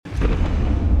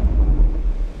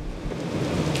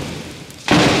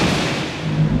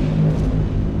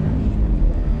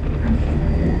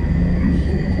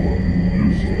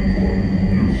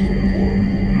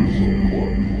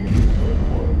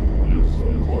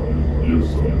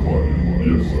I'm climbing.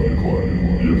 Yes, I'm climbing.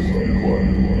 Yes, I'm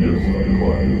climbing. Yes, I'm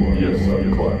climbing. Yes,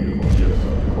 I'm climbing. Yes,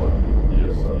 I'm climbing.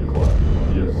 Yes, I'm climbing.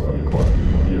 Yes, I'm climbing.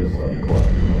 Yes, I'm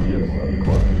climbing. Yes, I'm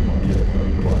climbing. Yes,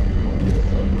 I'm climbing. Yes,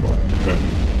 I'm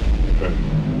climbing.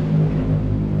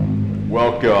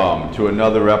 Welcome to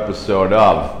another episode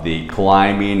of the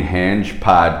Climbing Hinge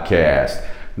Podcast.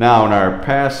 Now, in our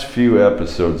past few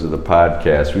episodes of the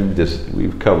podcast,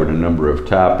 we've covered a number of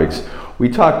topics. We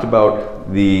talked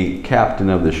about the captain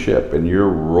of the ship and your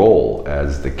role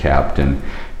as the captain,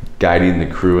 guiding the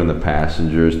crew and the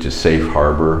passengers to safe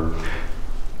harbor,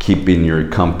 keeping your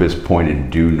compass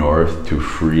pointed due north to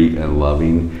free and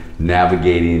loving,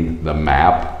 navigating the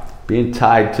map, being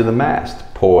tied to the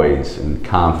mast, poised and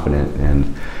confident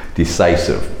and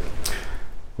decisive.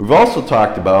 We've also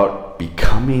talked about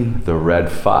becoming the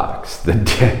red fox, the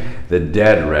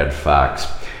dead red fox,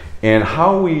 and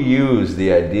how we use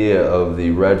the idea of the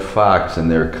red fox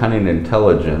and their cunning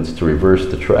intelligence to reverse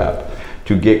the trap,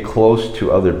 to get close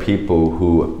to other people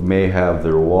who may have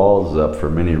their walls up for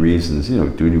many reasons,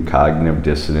 due to cognitive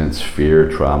dissonance, fear,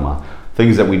 trauma,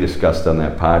 things that we discussed on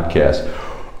that podcast.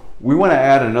 We want to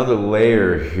add another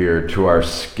layer here to our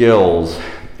skills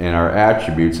and our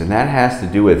attributes, and that has to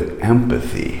do with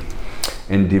empathy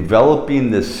and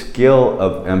developing the skill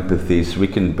of empathy so we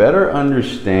can better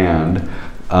understand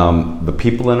the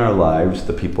people in our lives,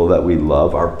 the people that we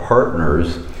love, our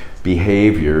partners,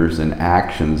 behaviors and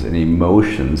actions and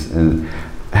emotions, and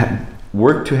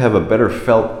work to have a better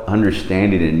felt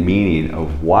understanding and meaning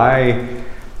of why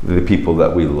the people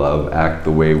that we love act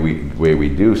the way we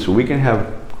do, so we can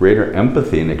have greater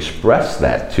empathy and express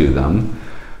that to them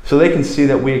so they can see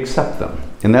that we accept them.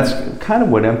 And that's kind of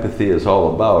what empathy is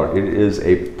all about. It is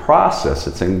a process.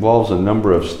 It involves a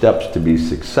number of steps to be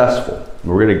successful.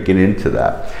 We're going to get into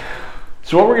that.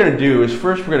 So what we're going to do is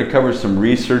first we're going to cover some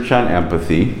research on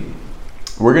empathy.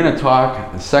 We're going to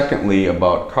talk secondly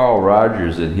about Carl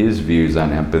Rogers and his views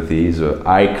on empathy. He's an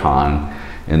icon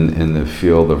in the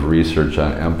field of research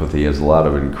on empathy. He has a lot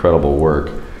of incredible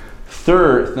work.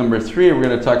 Number three, we're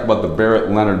going to talk about the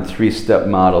Barrett-Leonard three-step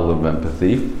model of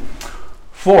empathy.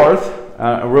 Fourth,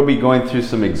 we'll be going through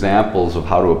some examples of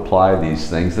how to apply these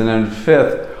things. And then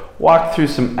fifth, walk through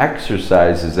some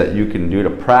exercises that you can do to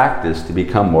practice to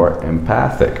become more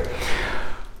empathic.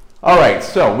 All right,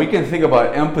 so we can think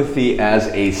about empathy as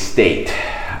a state.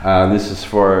 This is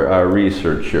for our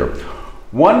research here.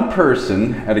 One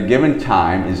person at a given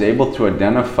time is able to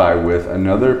identify with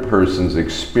another person's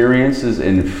experiences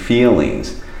and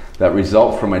feelings that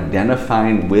result from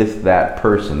identifying with that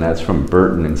person. That's from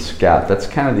Burton and Scott. That's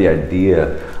kind of the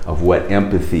idea of what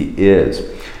empathy is.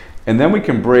 And then we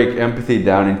can break empathy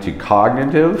down into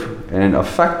cognitive and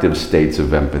affective states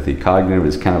of empathy. Cognitive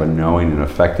is kind of a knowing, and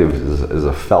affective is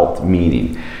a felt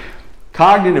meaning.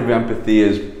 Cognitive empathy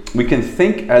is we can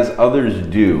think as others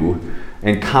do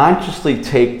and consciously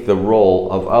take the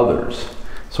role of others.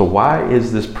 So why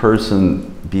is this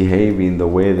person behaving the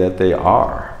way that they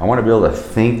are? I want to be able to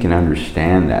think and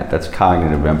understand that. That's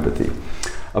cognitive empathy.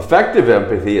 Affective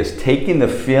empathy is taking the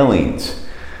feelings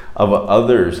of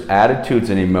others' attitudes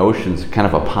and emotions kind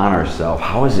of upon ourselves.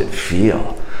 How does it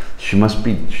feel? She must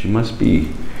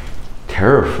be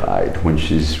terrified when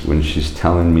she's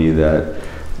telling me that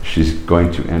she's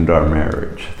going to end our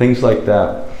marriage. Things like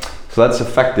that. So that's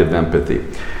affective empathy.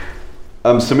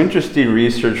 Some interesting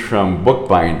research from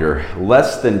Bookbinder.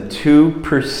 Less than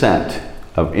 2%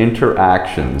 of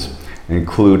interactions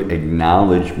include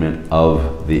acknowledgement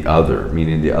of the other,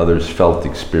 meaning the other's felt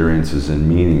experiences and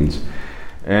meanings.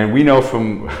 And we know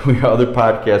from other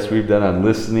podcasts we've done on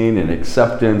listening and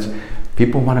acceptance,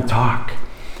 people want to talk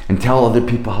and tell other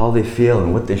people how they feel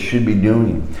and what they should be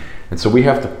doing. And so we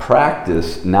have to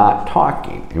practice not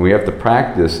talking, and we have to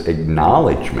practice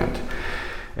acknowledgement.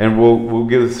 And we're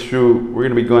going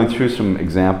to be going through some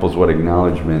examples what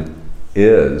acknowledgement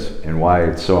is and why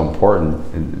it's so important,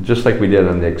 and just like we did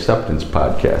on the acceptance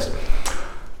podcast.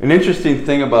 An interesting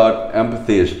thing about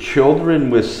empathy is children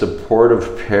with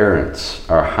supportive parents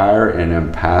are higher in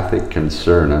empathic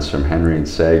concern. That's from Henry and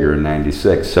Sager in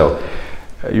 '96. So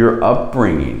your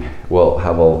upbringing will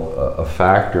have a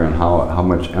factor in how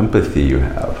much empathy you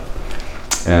have.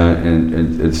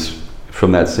 And it's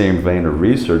from that same vein of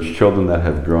research, children that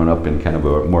have grown up in kind of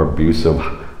a more abusive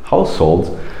households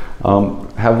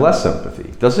have less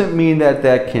empathy. Doesn't mean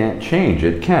that can't change.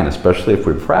 It can, especially if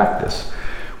we practice.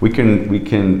 We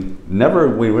never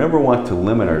want to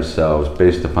limit ourselves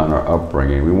based upon our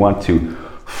upbringing. We want to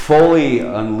fully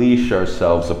unleash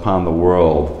ourselves upon the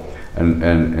world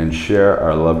and share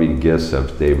our loving gifts,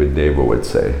 as David Davo would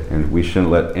say. And we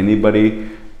shouldn't let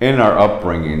anybody in our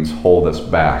upbringings hold us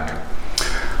back.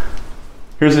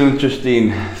 Here's an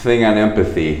interesting thing on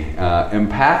empathy.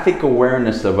 Empathic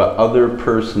awareness of other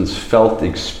person's felt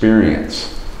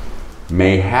experience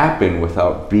may happen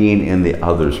without being in the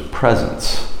other's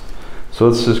presence. So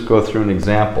let's just go through an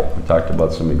example. We talked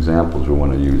about some examples we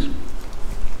want to use.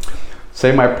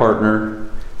 Say my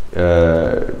partner,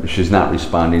 she's not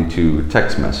responding to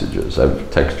text messages. I've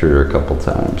texted her a couple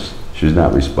times. She's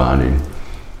not responding.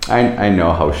 I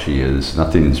know how she is.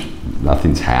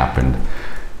 Nothing's happened.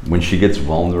 When she gets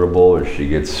vulnerable or she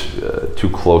gets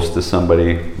too close to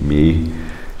somebody, me,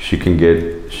 she can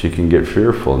get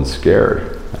fearful and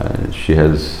scared. She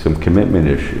has some commitment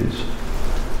issues.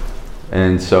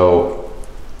 And so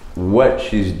what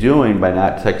she's doing by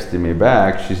not texting me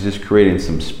back, she's just creating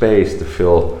some space to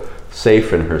feel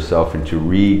safe in herself and to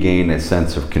regain a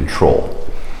sense of control.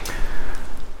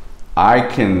 I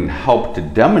can help to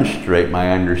demonstrate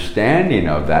my understanding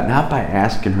of that, not by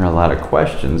asking her a lot of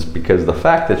questions, because the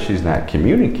fact that she's not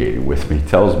communicating with me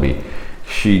tells me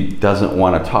she doesn't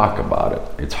want to talk about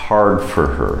it. It's hard for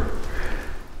her.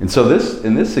 And so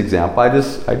in this example, I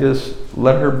just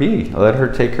let her be. I let her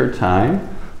take her time,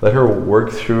 let her work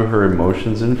through her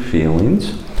emotions and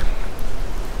feelings.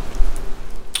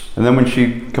 And then when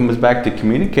she comes back to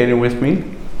communicating with me,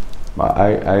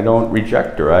 I don't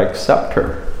reject her, I accept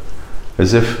her,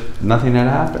 as if nothing had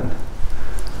happened.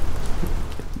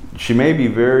 She may be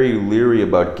very leery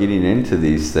about getting into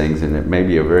these things, and it may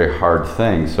be a very hard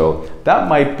thing. So that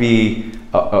might be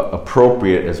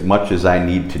appropriate. As much as I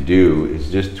need to do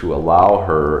is just to allow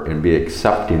her and be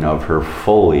accepting of her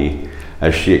fully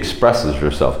as she expresses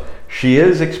herself. She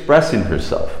is expressing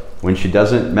herself when she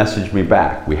doesn't message me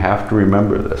back. We have to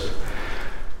remember this.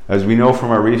 As we know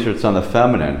from our research on the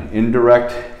feminine,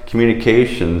 indirect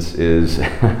communications is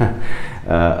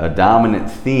a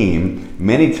dominant theme.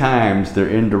 Many times their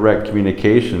indirect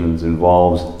communications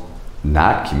involves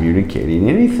not communicating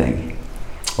anything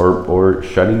or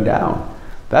shutting down.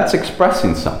 That's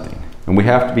expressing something, and we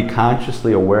have to be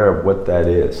consciously aware of what that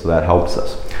is, so that helps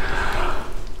us.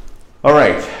 All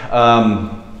right,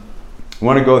 I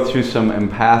want to go through some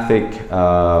empathic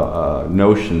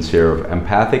notions here of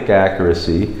empathic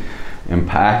accuracy,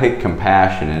 empathic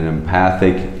compassion, and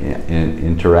empathic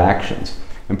interactions.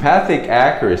 Empathic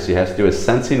accuracy has to do with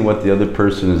sensing what the other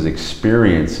person is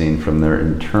experiencing from their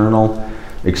internal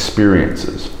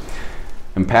experiences.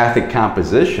 Empathic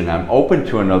composition, I'm open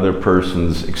to another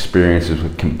person's experiences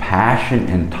with compassion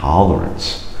and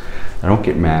tolerance. I don't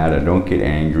get mad, I don't get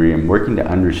angry, I'm working to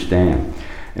understand.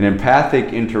 And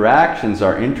empathic interactions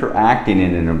are interacting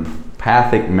in an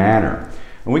empathic manner.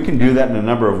 And we can do that in a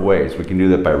number of ways. We can do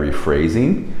that by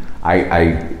rephrasing.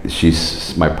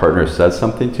 My partner says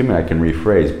something to me, I can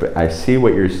rephrase, but I see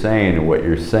what you're saying, and what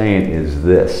you're saying is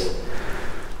this.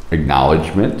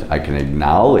 Acknowledgement, I can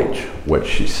acknowledge what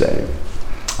she's saying.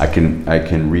 I can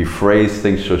rephrase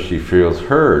things so she feels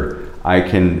heard. I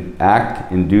can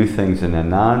act and do things in a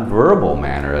non-verbal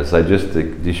manner, as I just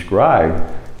described,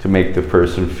 to make the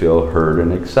person feel heard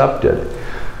and accepted.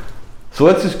 So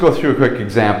let's just go through a quick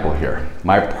example here.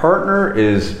 My partner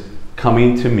is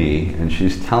coming to me and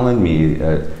she's telling me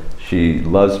that she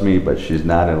loves me, but she's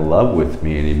not in love with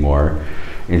me anymore.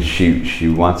 And she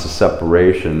wants a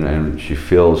separation, and she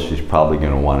feels she's probably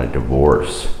going to want a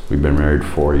divorce. We've been married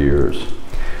 4 years.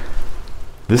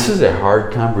 This is a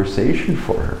hard conversation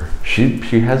for her. She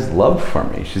has love for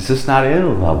me. She's just not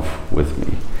in love with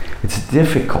me. It's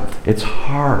difficult. It's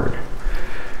hard.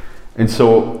 And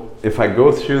so if I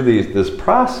go through this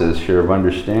process here of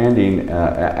understanding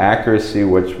accuracy,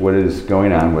 what is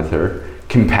going on with her,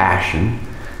 compassion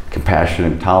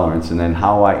and tolerance, and then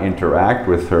how I interact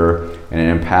with her in an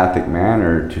empathic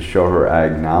manner to show her I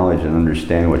acknowledge and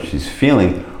understand what she's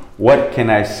feeling, what can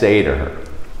I say to her?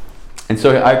 And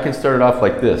so I can start it off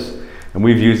like this, and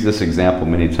we've used this example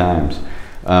many times.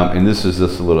 And this is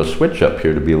just a little switch up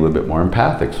here to be a little bit more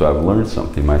empathic, so I've learned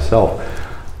something myself.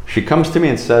 She comes to me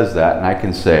and says that, and I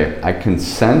can say, I can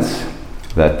sense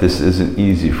that this isn't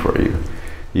easy for you.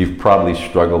 You've probably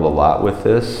struggled a lot with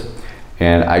this,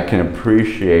 and I can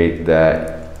appreciate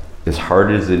that as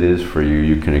hard as it is for you,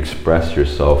 you can express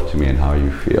yourself to me and how you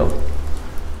feel.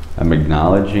 I'm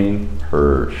acknowledging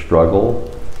her struggle,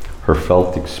 her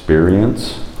felt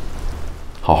experience,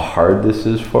 how hard this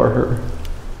is for her.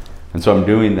 And so I'm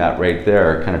doing that right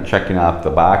there, kind of checking off the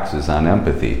boxes on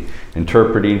empathy,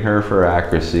 interpreting her for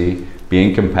accuracy,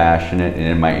 being compassionate, and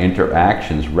in my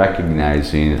interactions,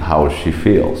 recognizing how she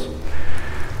feels.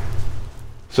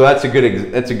 So that's a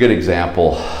good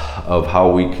example of how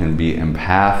we can be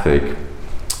empathic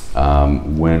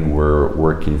when we're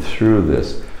working through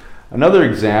this. Another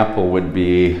example would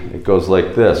be, it goes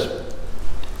like this.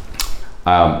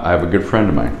 I have a good friend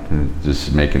of mine,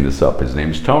 just making this up. His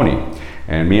name's Tony.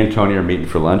 And me and Tony are meeting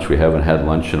for lunch. We haven't had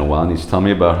lunch in a while. And he's telling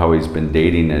me about how he's been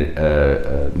dating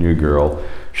a new girl.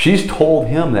 She's told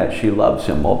him that she loves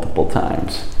him multiple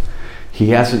times. He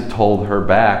hasn't told her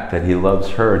back that he loves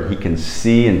her. And he can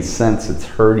see and sense it's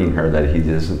hurting her that he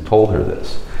hasn't told her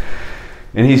this.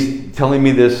 And he's telling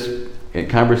me this in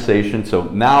conversation. So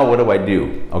now what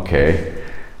do? Okay,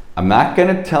 I'm not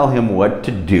going to tell him what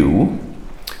to do.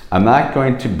 I'm not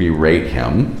going to berate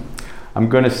him. I'm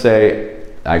going to say,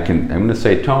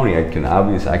 Tony, I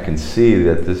can see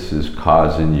that this is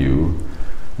causing you,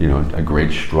 a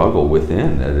great struggle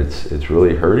within, that it's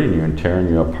really hurting you and tearing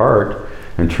you apart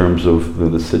in terms of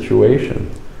the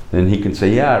situation. Then he can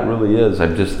say, yeah, it really is.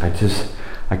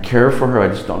 I care for her. I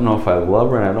just don't know if I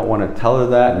love her, and I don't want to tell her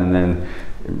that, and then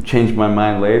change my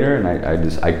mind later. And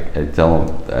I tell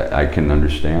him that I can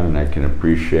understand and I can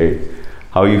appreciate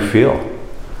how you feel.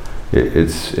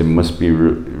 It must be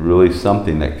really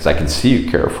something that, because I can see you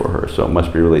care for her, so it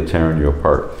must be really tearing you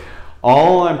apart.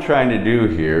 All I'm trying to do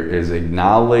here is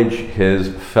acknowledge his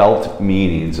felt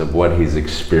meanings of what he's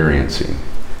experiencing.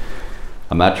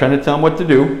 I'm not trying to tell him what to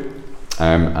do.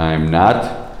 I'm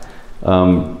not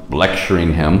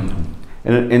lecturing him.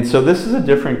 And so this is a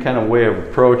different kind of way of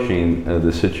approaching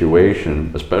the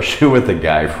situation, especially with a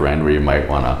guy friend where you might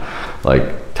want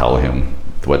to tell him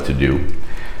what to do.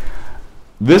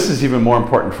 This is even more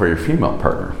important for your female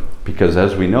partner, because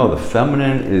as we know, the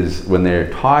feminine is, when they're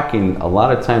talking, a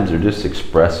lot of times they're just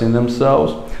expressing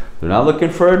themselves. They're not looking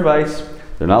for advice.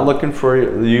 They're not looking for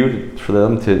you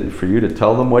to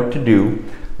tell them what to do.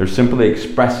 They're simply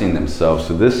expressing themselves.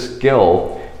 So this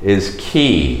skill is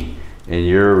key in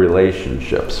your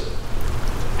relationships.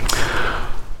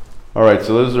 All right,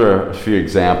 so those are a few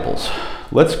examples.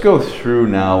 Let's go through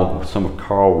now some of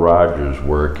Carl Rogers'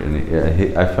 work,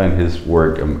 and I find his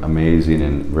work amazing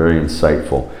and very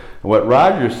insightful. And what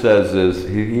Rogers says is,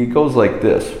 he goes like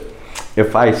this: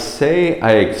 if I say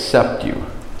I accept you,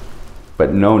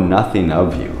 but know nothing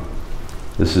of you,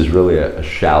 this is really a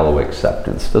shallow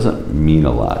acceptance, doesn't mean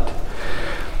a lot.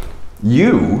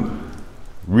 You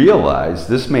realize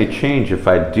this may change if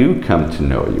I do come to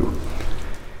know you.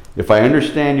 If I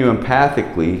understand you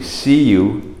empathically, see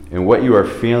you and what you are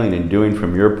feeling and doing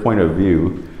from your point of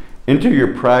view, enter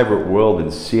your private world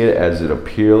and see it as it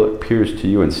appears to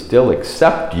you and still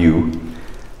accept you,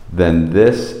 then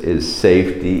this is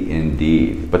safety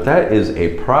indeed. But that is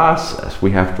a process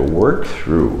we have to work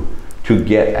through to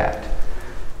get at.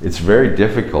 It's very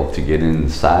difficult to get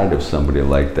inside of somebody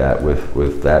like that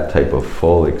with that type of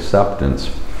full acceptance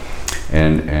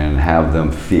and have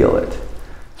them feel it.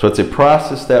 So it's a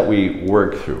process that we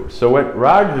work through. So what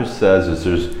Rogers says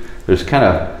is there's kind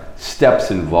of steps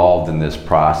involved in this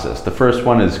process. The first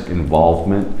one is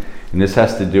involvement, and this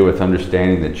has to do with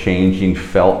understanding the changing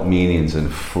felt meanings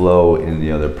and flow in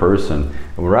the other person.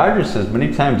 And what Rogers says,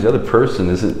 many times the other person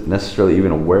isn't necessarily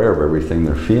even aware of everything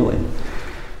they're feeling.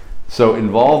 So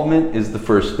involvement is the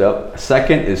first step.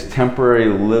 Second is temporary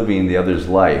living the other's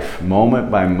life, moment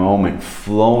by moment,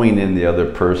 flowing in the other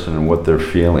person and what they're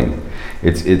feeling.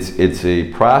 It's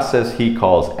a process he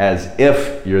calls as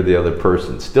if you're the other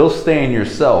person. Still staying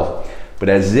yourself, but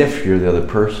as if you're the other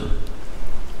person.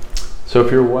 So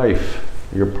if your wife,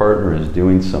 your partner is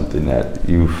doing something that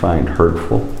you find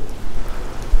hurtful,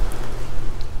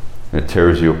 and it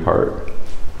tears you apart,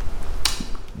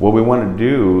 what we want to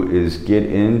do is get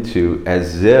into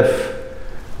as if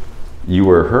you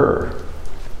were her,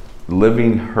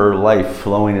 living her life,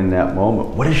 flowing in that moment.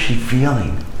 What is she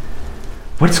feeling?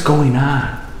 What's going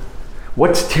on?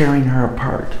 What's tearing her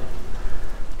apart?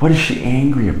 What is she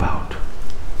angry about?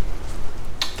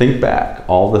 Think back,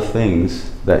 all the things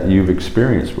that you've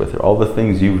experienced with her, all the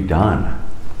things you've done,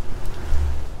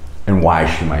 and why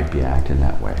she might be acting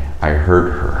that way. I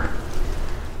hurt her.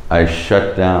 I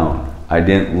shut down. I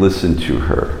didn't listen to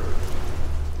her,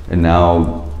 and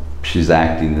now she's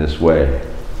acting this way.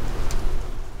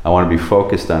 I want to be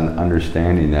focused on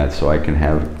understanding that so I can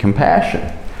have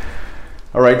compassion.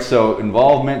 All right, so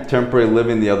involvement, temporary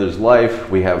living the other's life.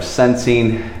 We have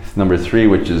sensing, number 3,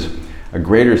 which is a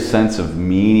greater sense of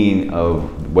meaning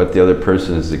of what the other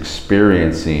person is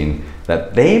experiencing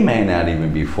that they may not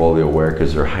even be fully aware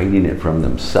because they're hiding it from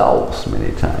themselves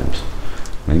many times.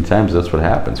 Many times that's what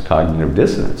happens, cognitive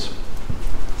dissonance.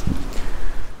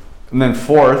 And then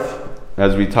 4th,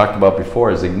 as we talked about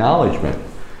before, is acknowledgement.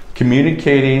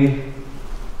 Communicating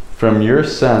from your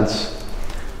sense,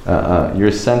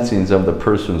 your sensings of the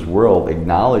person's world,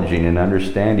 acknowledging and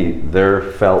understanding their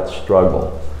felt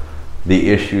struggle, the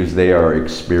issues they are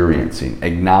experiencing,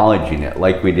 acknowledging it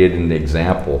like we did in the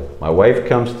example. My wife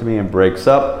comes to me and breaks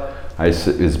up.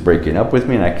 is breaking up with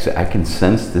me, and I can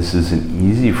sense this isn't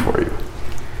easy for you.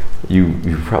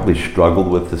 You've probably struggled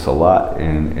with this a lot,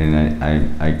 and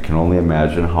I can only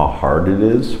imagine how hard it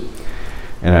is.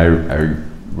 And I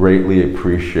greatly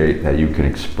appreciate that you can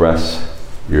express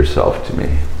yourself to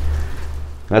me.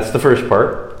 That's the first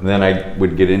part. And then I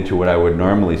would get into what I would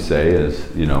normally say is,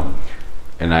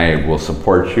 and I will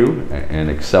support you and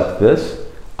accept this.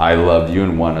 I love you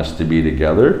and want us to be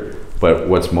together. But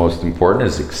what's most important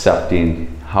is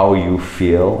accepting how you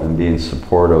feel and being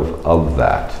supportive of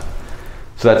that.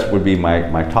 So that would be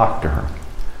my talk to her.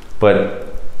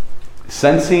 But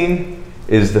sensing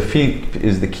is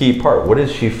the key part. What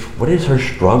is her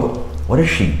struggle? What is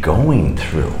she going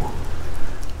through?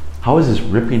 How is this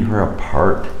ripping her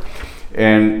apart?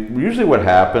 And usually what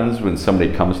happens when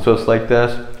somebody comes to us like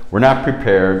this, we're not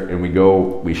prepared, and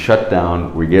we shut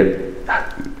down, we get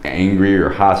angry or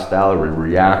hostile, or we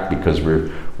react because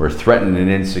we're threatened and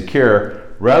insecure,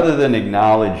 rather than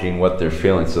acknowledging what they're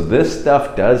feeling. So this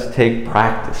stuff does take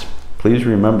practice. Please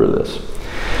remember this.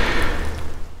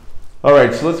 All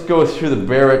right, so let's go through the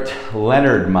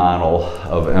Barrett-Leonard model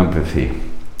of empathy.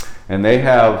 And they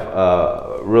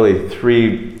have really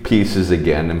three pieces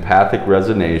again: empathic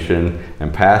resonation,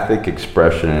 empathic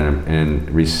expression, and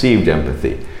received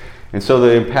empathy. And so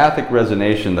the empathic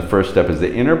resonation, the first step, is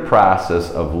the inner process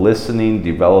of listening,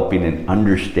 developing an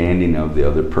understanding of the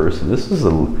other person. This is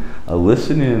a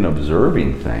listening and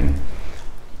observing thing.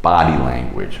 Body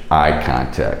language, eye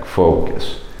contact,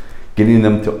 focus. Getting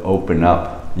them to open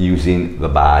up using the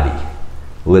body.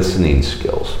 Listening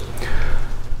skills.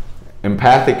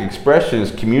 Empathic expression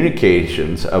is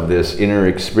communications of this inner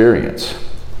experience.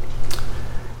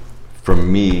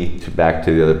 From me back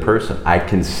to the other person. I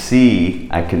can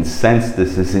sense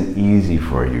this isn't easy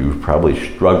for you. You've probably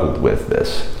struggled with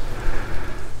this.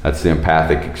 That's the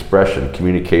empathic expression,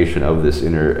 communication of this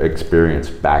inner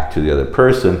experience back to the other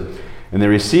person. And the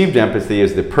received empathy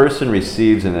is the person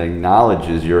receives and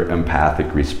acknowledges your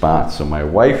empathic response. So my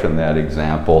wife in that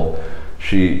example,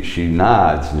 she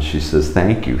nods and she says,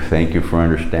 thank you for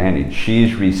understanding.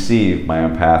 She's received my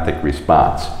empathic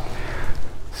response.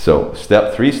 So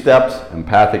 3 steps: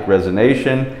 empathic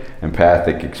resonation,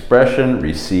 empathic expression,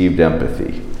 received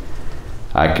empathy.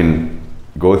 I can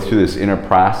go through this inner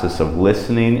process of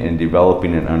listening and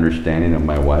developing an understanding of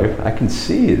my wife. I can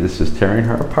see this is tearing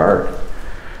her apart.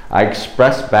 I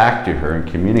express back to her and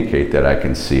communicate that I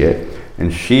can see it,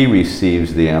 and she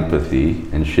receives the empathy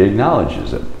and she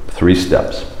acknowledges it. 3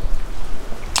 steps.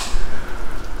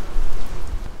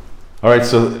 All right,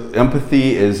 so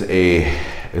empathy is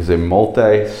a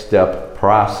multi-step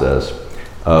process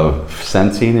of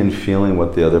sensing and feeling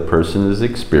what the other person is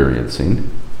experiencing,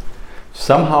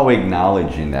 somehow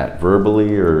acknowledging that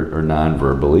verbally or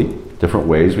non-verbally, different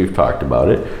ways we've talked about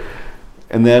it,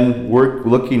 and then we're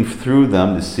looking through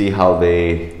them to see how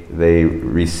they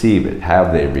receive it.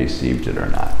 Have they received it or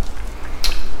not?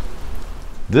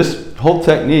 This whole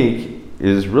technique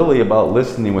is really about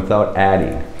listening without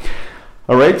adding.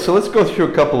 All right, so let's go through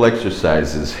a couple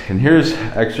exercises. And here's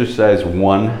exercise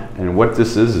 1. And what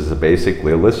this is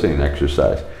basically a listening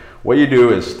exercise. What you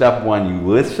do is step 1, you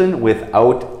listen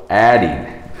without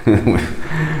adding.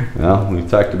 Well, we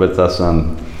talked about this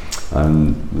on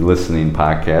listening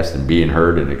podcast and being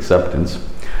heard and acceptance.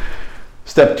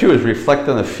 Step 2 is reflect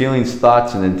on the feelings,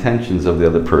 thoughts, and intentions of the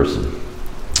other person.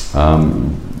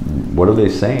 What are they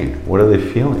saying? What are they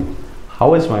feeling?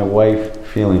 How is my wife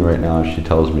feeling right now if she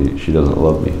tells me she doesn't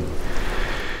love me?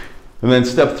 And then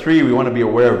step 3, we want to be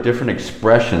aware of different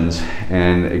expressions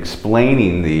and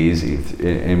explaining these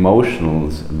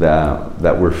emotions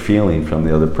that we're feeling from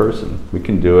the other person. We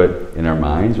can do it in our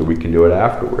minds, or we can do it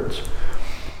afterwards.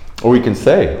 Or we can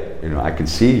say, I can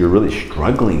see you're really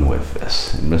struggling with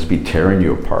this. It must be tearing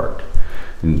you apart.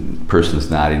 And the person's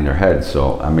nodding their head,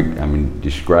 so I'm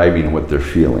describing what they're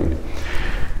feeling.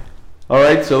 All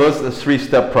right, so that's the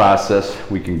 3-step process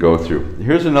we can go through.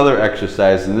 Here's another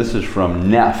exercise, and this is from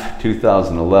Neff,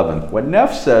 2011. What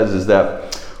Neff says is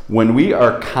that when we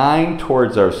are kind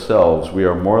towards ourselves, we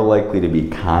are more likely to be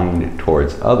kind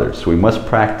towards others. So we must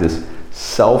practice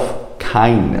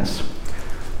self-kindness,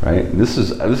 right? And this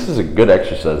is a good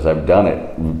exercise. I've done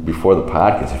it before the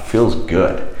podcast. It feels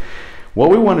good. What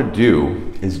we want to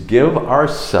do is give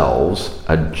ourselves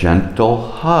a gentle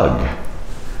hug.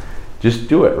 Just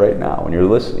do it right now when you're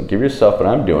listening. Give yourself, and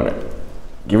I'm doing it,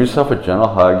 give yourself a gentle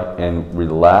hug and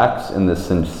relax in the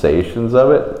sensations of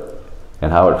it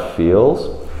and how it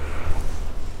feels.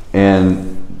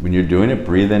 And when you're doing it,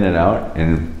 breathe in and out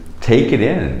and take it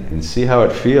in and see how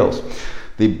it feels.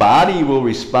 The body will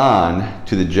respond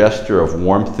to the gesture of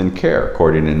warmth and care,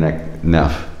 according to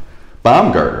Neff.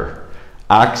 Baumgartner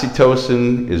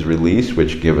Oxytocin is released,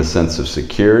 which give a sense of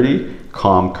security,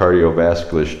 calm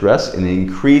cardiovascular stress, and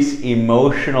increase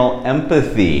emotional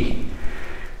empathy.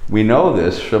 We know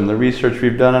this from the research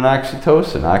we've done on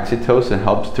oxytocin. Oxytocin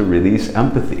helps to release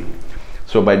empathy.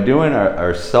 So by doing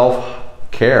our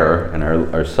self-care and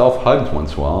our self-hugs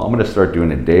once in a while, I'm going to start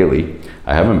doing it daily.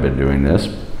 I haven't been doing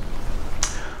this.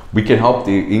 We can help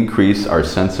to increase our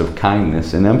sense of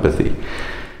kindness and empathy.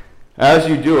 As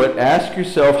you do it, ask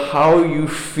yourself how you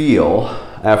feel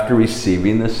after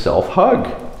receiving the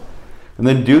self-hug. And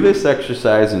then do this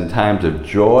exercise in times of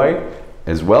joy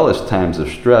as well as times of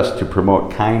stress to promote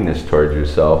kindness towards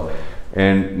yourself.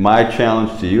 And my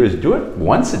challenge to you is do it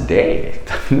once a day.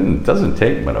 It doesn't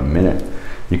take but a minute.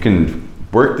 You can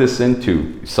work this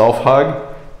into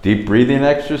self-hug, deep breathing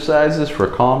exercises for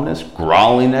calmness,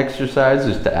 growling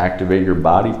exercises to activate your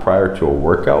body prior to a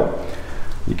workout.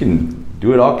 You can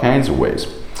do it all kinds of ways.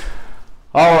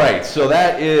 All right, so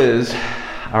that is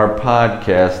our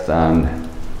podcast on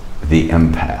the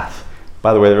empath.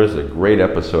 By the way, there was a great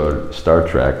episode of Star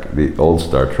Trek, the old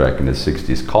Star Trek in the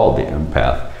 60s, called The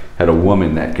Empath. Had a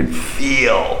woman that could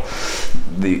feel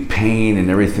the pain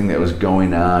and everything that was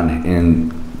going on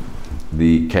in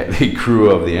the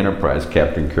crew of the Enterprise,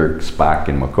 Captain Kirk, Spock,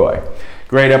 and McCoy.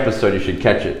 Great episode, you should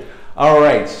catch it. All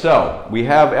right, so we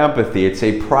have empathy. It's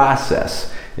a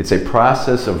process. It's a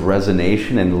process of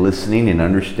resonation and listening and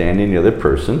understanding the other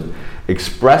person,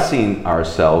 expressing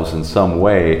ourselves in some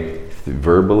way,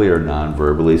 verbally or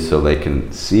non-verbally, so they can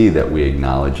see that we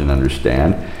acknowledge and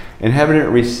understand, and having it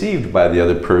received by the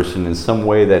other person in some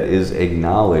way that is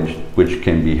acknowledged, which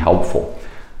can be helpful.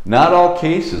 Not all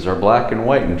cases are black and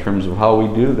white in terms of how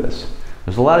we do this.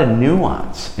 There's a lot of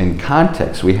nuance and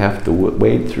context we have to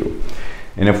wade through.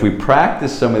 And if we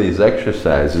practice some of these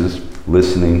exercises,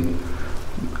 listening,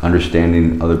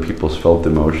 understanding other people's felt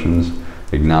emotions,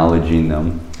 acknowledging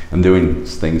them, and doing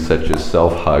things such as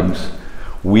self-hugs,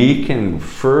 we can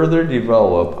further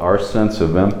develop our sense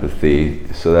of empathy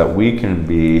so that we can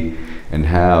be and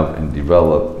have and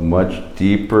develop much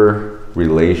deeper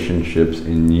relationships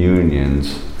and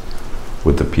unions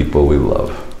with the people we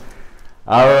love.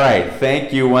 All right,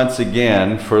 thank you once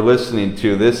again for listening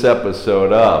to this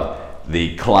episode of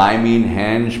the Climbing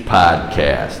Henge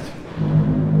Podcast.